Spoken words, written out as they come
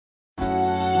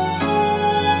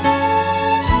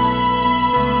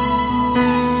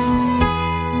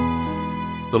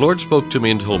The Lord spoke to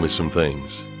me and told me some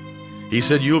things. He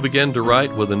said, you'll begin to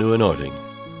write with a new anointing.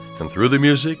 And through the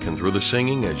music and through the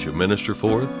singing as you minister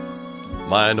forth,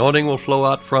 my anointing will flow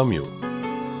out from you.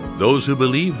 Those who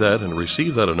believe that and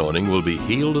receive that anointing will be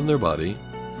healed in their body.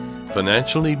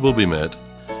 Financial need will be met.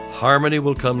 Harmony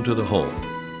will come to the home.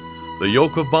 The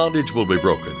yoke of bondage will be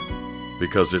broken,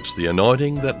 because it's the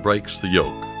anointing that breaks the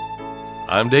yoke.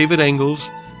 I'm David Engels,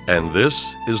 and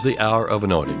this is the Hour of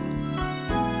Anointing.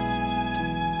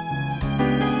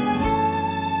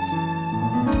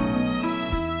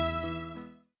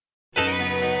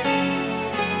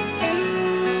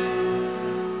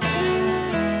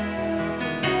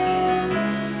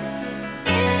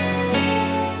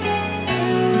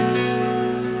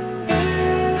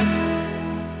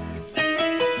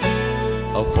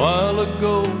 A while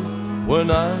ago,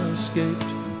 when I escaped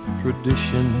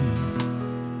tradition,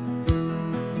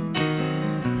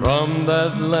 from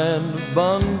that land of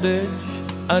bondage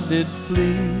I did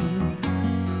flee.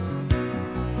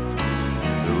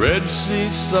 The Red Sea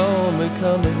saw me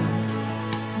coming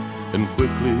and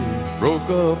quickly broke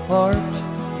apart.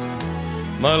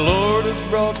 My Lord has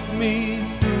brought me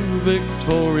through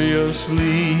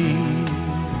victoriously.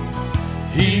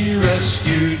 He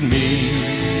rescued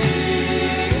me.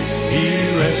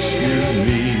 He rescued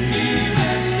me.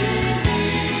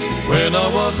 When I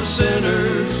was a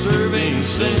sinner serving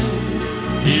sin,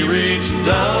 He reached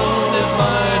down His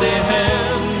mighty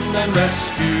hand and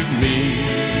rescued me.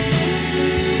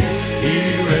 He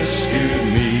rescued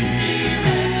me.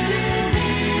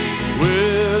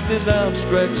 With His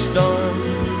outstretched arm,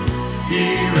 He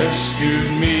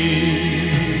rescued me.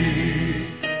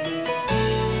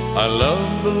 I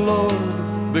love the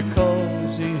Lord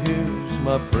because He hears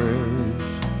my prayers.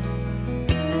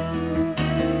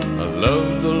 I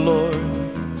love the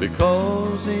Lord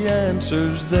because He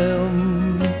answers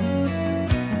them.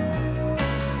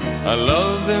 I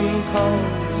love Him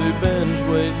cause He bends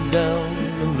way down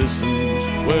and listens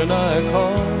when I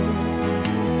call.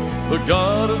 The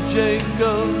God of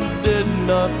Jacob did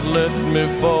not let me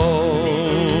fall.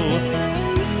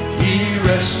 He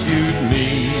rescued me.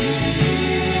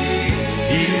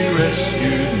 He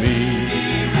rescued me.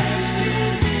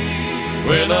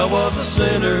 When I was a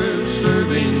sinner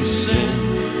serving sin,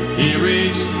 He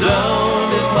reached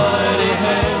down His mighty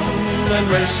hand and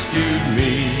rescued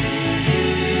me.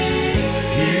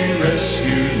 He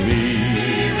rescued me.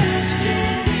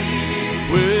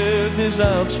 With His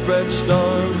outstretched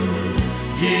arm,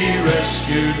 He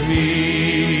rescued me.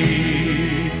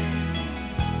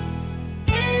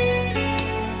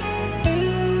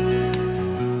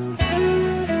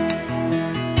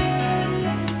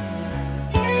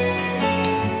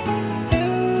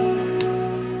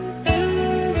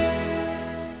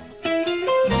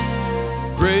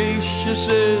 Gracious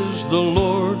is the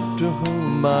Lord to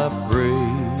whom I pray.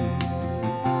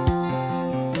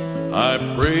 I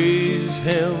praise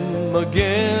Him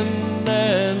again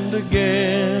and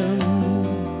again.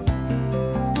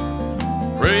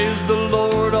 Praise the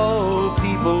Lord, all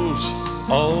peoples,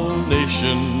 all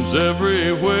nations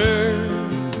everywhere.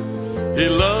 He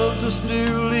loves us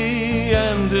dearly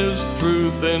and His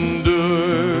truth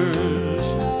endures.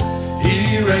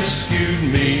 He rescued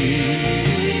me.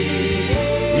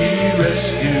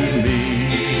 Rescued me.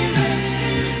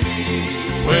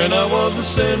 When I was a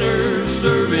sinner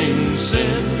serving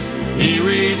sin, He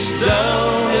reached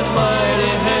down His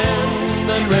mighty hand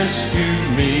and rescued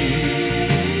me.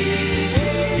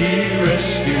 He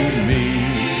rescued me.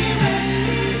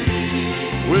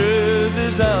 With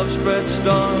His outstretched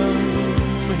arm,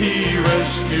 He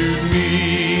rescued me.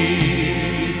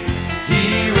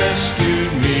 He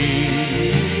rescued me.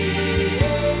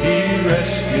 He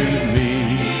rescued me.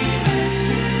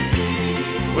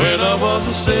 When I was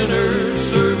a sinner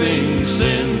serving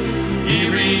sin, He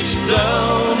reached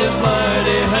down His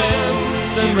mighty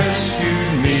hand and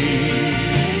rescued me.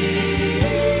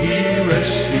 He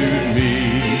rescued me.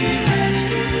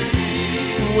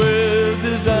 With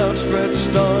His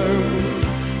outstretched arm,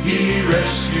 He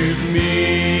rescued me.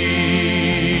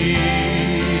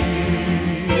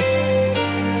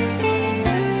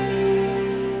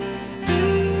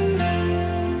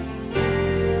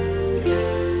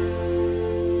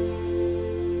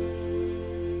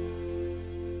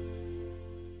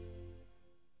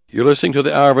 You're listening to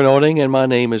the Hour of Anointing, and my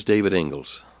name is David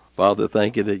Engels. Father,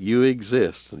 thank You that You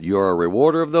exist. You are a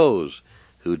rewarder of those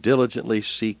who diligently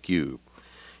seek You.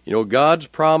 You know, God's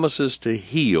promises to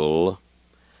heal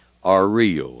are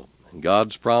real. And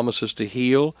God's promises to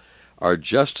heal are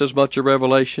just as much a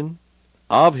revelation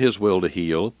of His will to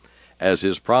heal as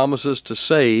His promises to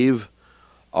save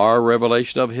are a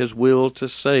revelation of His will to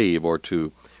save or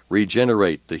to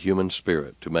regenerate the human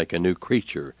spirit, to make a new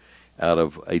creature out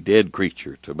of a dead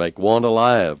creature, to make one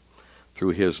alive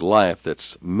through his life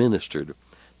that's ministered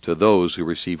to those who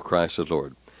receive Christ as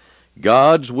Lord.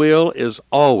 God's will is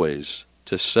always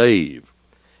to save.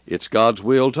 It's God's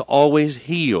will to always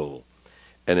heal.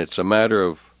 And it's a matter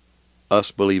of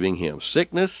us believing him.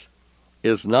 Sickness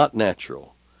is not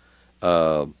natural.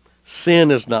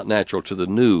 Sin is not natural to the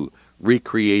new,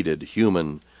 recreated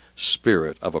human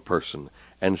spirit of a person.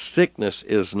 And sickness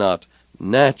is not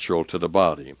natural to the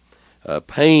body.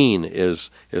 Pain is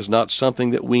not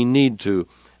something that we need to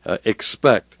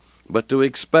expect, but to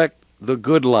expect the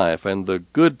good life and the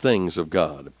good things of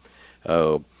God.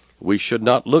 We should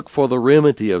not look for the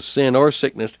remedy of sin or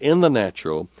sickness in the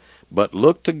natural, but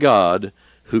look to God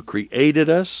who created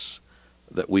us,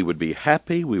 that we would be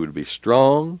happy, we would be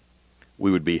strong,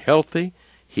 we would be healthy.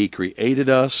 He created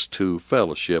us to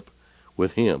fellowship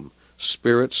with him,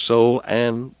 spirit, soul,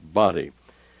 and body.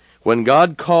 When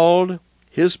God called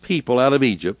his people out of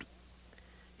Egypt,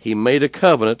 he made a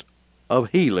covenant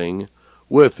of healing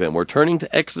with them. We're turning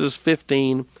to Exodus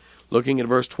 15, looking at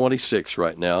verse 26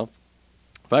 right now.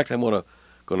 In fact, I'm going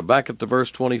to back up to verse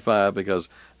 25 because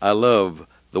I love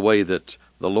the way that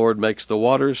the Lord makes the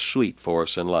waters sweet for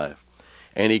us in life.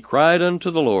 And he cried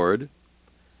unto the Lord,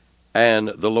 and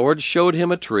the Lord showed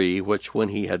him a tree, which when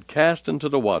he had cast into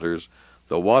the waters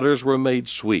were made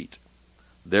sweet.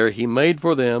 There he made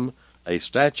for them a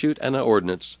statute and an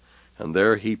ordinance, and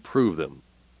there he proved them.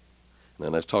 And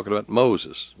then that's talking about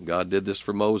Moses. God did this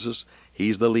for Moses.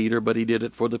 He's the leader, but he did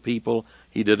it for the people.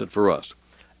 He did it for us.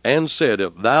 And said,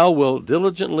 if thou wilt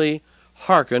diligently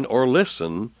hearken or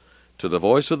listen to the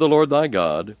voice of the Lord thy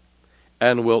God,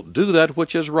 and wilt do that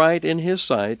which is right in his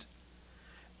sight,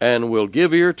 and will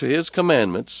give ear to his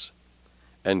commandments,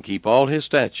 and keep all his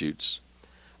statutes,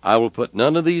 I will put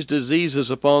none of these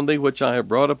diseases upon thee which I have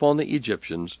brought upon the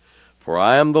Egyptians, for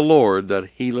I am the Lord that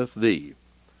healeth thee.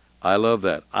 I love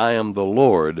that. I am the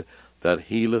Lord that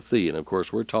healeth thee. And of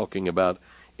course we're talking about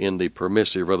in the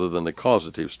permissive rather than the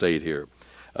causative state here.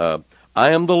 I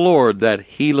am the Lord that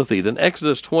healeth thee. Then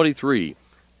Exodus 23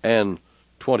 and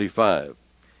 25.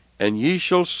 And ye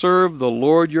shall serve the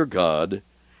Lord your God,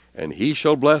 and he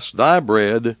shall bless thy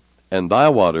bread and thy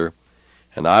water,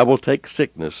 and I will take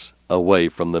sickness away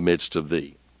from the midst of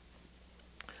thee.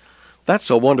 That's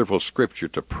a wonderful scripture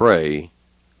to pray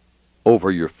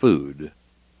over your food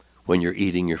when you're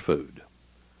eating your food.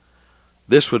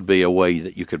 This would be a way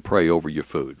that you could pray over your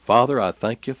food. Father, I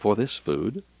thank you for this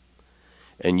food.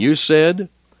 And you said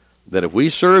that if we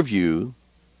serve you,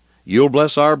 you'll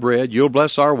bless our bread, you'll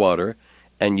bless our water,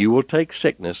 and you will take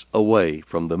sickness away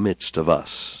from the midst of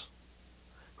us.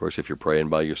 Of course, if you're praying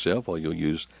by yourself, well, you'll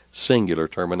use singular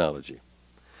terminology.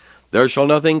 There shall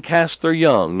nothing cast their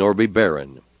young, nor be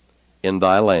barren in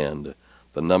thy land.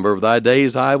 The number of thy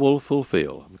days I will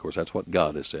fulfill. Of course, that's what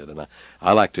God has said. And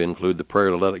I like to include the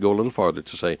prayer to let it go a little farther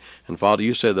to say, and Father,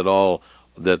 you said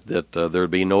that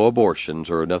there'd be no abortions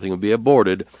or nothing would be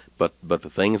aborted, but the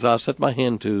things I set my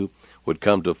hand to would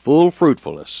come to full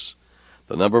fruitfulness.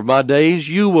 The number of my days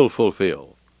you will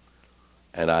fulfill.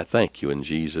 And I thank you in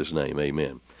Jesus' name.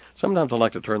 Amen. Sometimes I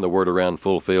like to turn the word around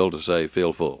fulfill to say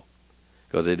fill full,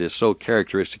 because it is so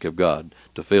characteristic of God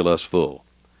to fill us full.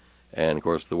 And, of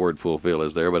course, the word fulfill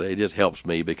is there, but it just helps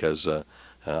me because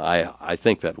I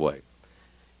think that way.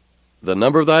 The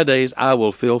number of thy days I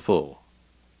will fill full.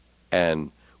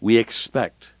 And we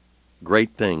expect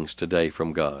great things today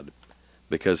from God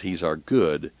because he's our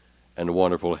good and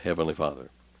wonderful Heavenly Father.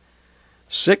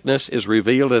 Sickness is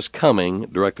revealed as coming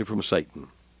directly from Satan.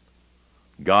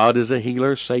 God is a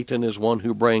healer. Satan is one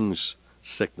who brings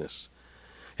sickness.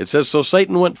 It says, so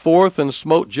Satan went forth and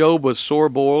smote Job with sore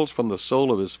boils from the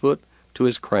sole of his foot to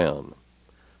his crown.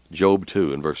 Job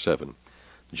 2 and verse 7.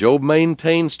 Job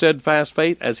maintained steadfast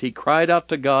faith as he cried out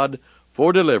to God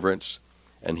for deliverance,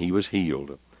 and he was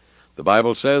healed. The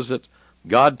Bible says that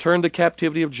God turned the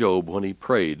captivity of Job when he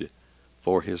prayed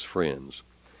for his friends.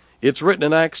 It's written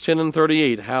in Acts 10 and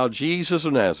 38 how Jesus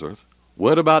of Nazareth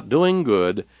went about doing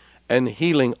good and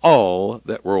healing all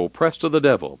that were oppressed of the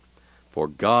devil, for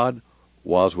God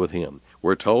was with him.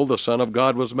 We're told the Son of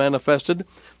God was manifested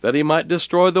that he might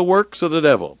destroy the works of the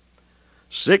devil.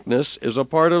 Sickness is a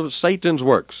part of Satan's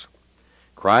works.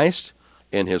 Christ,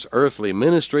 in his earthly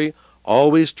ministry,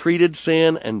 always treated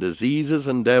sin and diseases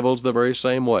and devils the very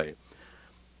same way.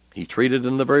 He treated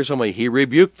them the very same way. He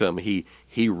rebuked them. He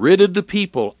ridded the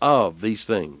people of these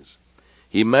things.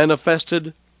 He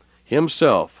manifested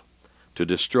himself to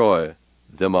destroy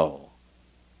them all.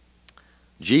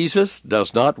 Jesus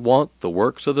does not want the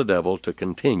works of the devil to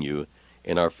continue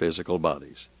in our physical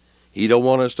bodies. He don't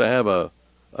want us to have a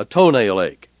a toenail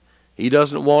ache. He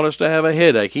doesn't want us to have a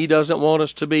headache. He doesn't want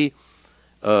us to be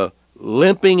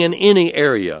limping in any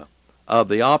area of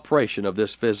the operation of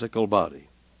this physical body.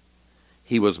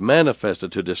 He was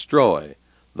manifested to destroy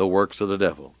the works of the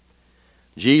devil.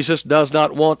 Jesus does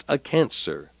not want a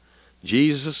cancer.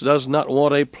 Jesus does not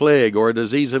want a plague or a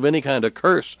disease of any kind, a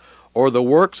curse, or the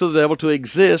works of the devil to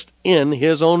exist in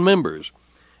his own members.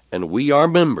 And we are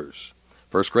members.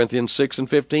 1 Corinthians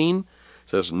 6:15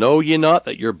 says, "Know ye not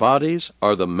that your bodies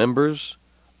are the members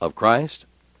of Christ?"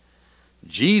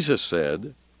 Jesus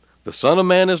said, "The Son of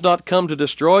Man is not come to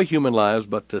destroy human lives,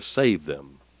 but to save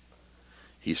them."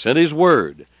 He sent his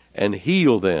word and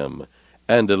healed them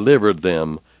and delivered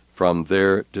them from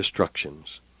their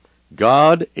destructions.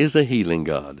 God is a healing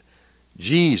God.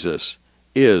 Jesus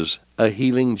is a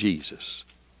healing Jesus.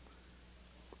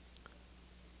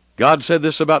 God said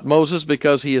this about Moses,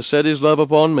 because he has set his love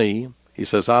upon me. He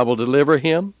says, "I will deliver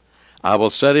him. I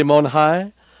will set him on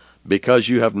high. Because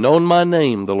you have known my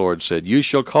name," the Lord said, "you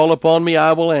shall call upon me,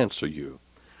 I will answer you.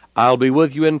 I'll be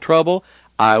with you in trouble.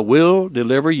 I will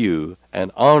deliver you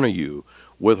and honor you.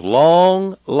 With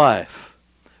long life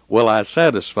will I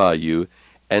satisfy you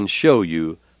and show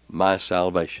you my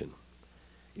salvation."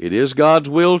 It is God's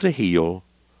will to heal.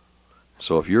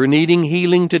 So if you're needing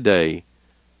healing today,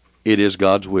 it is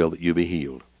God's will that you be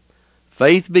healed.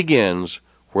 Faith begins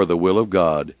where the will of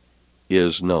God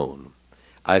is known.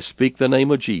 I speak the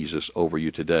name of Jesus over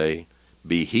you today.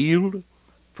 Be healed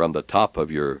from the top of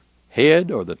your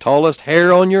head, or the tallest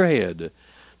hair on your head,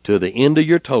 to the end of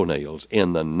your toenails,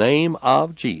 in the name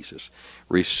of Jesus.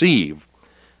 Receive.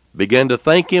 Begin to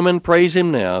thank him and praise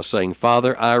him now, saying,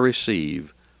 "Father, I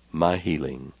receive my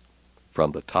healing.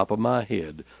 From the top of my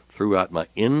head throughout my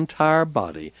entire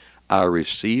body, I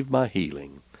receive my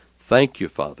healing. Thank you,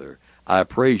 Father. I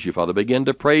praise you, Father." Begin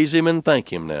to praise him and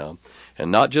thank him now.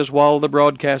 And not just while the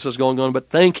broadcast is going on, but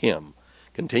thank him.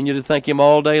 Continue to thank him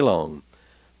all day long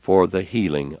for the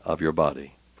healing of your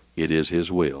body. It is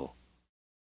his will.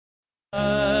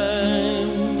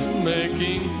 I'm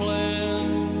making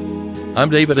plans. I'm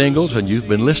David Ingalls, and you've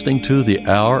been listening to The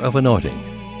Hour of Anointing.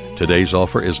 Today's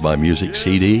offer is my music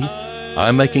CD,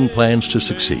 I'm Making Plans to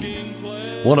Succeed.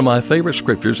 One of my favorite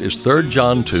scriptures is 3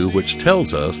 John 2, which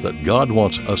tells us that God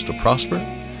wants us to prosper,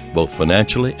 both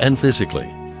financially and physically.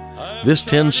 This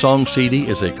 10-song CD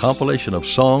is a compilation of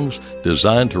songs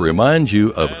designed to remind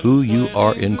you of who you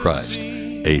are in Christ,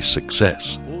 a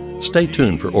success. Stay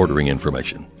tuned for ordering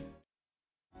information.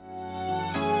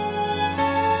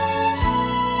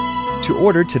 To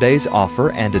order today's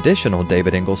offer and additional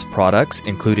David Ingalls products,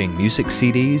 including music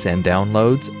CDs and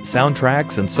downloads,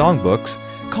 soundtracks, and songbooks,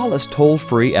 call us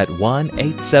toll-free at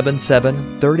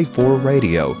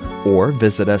 1-877-34-RADIO or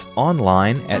visit us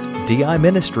online at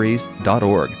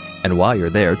diministries.org. And while you're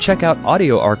there, check out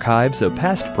audio archives of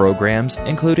past programs,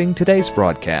 including today's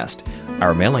broadcast.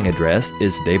 Our mailing address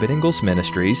is David Ingalls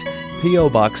Ministries, P.O.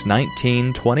 Box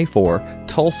 1924,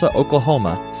 Tulsa,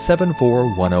 Oklahoma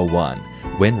 74101.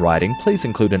 When writing, please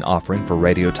include an offering for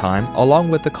radio time along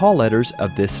with the call letters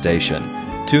of this station.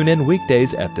 Tune in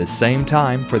weekdays at this same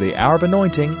time for the Hour of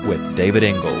Anointing with David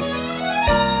Ingalls.